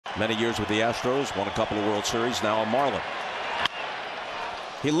Many years with the Astros, won a couple of World Series, now a Marlin.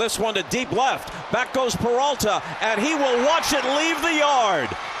 He lifts one to deep left. Back goes Peralta, and he will watch it leave the yard.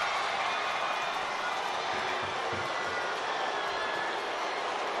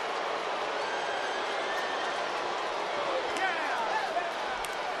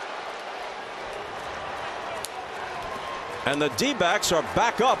 And the D-backs are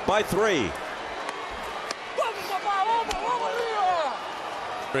back up by 3.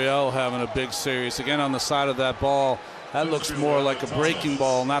 Gurriel having a big series again on the side of that ball. That looks more like a breaking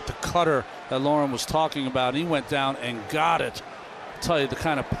ball, not the cutter that Lauren was talking about. He went down and got it. I'll tell you the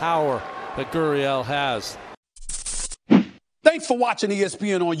kind of power that Gurriel has. Thanks for watching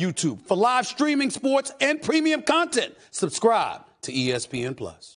ESPN on YouTube. For live streaming sports and premium content, subscribe to ESPN+.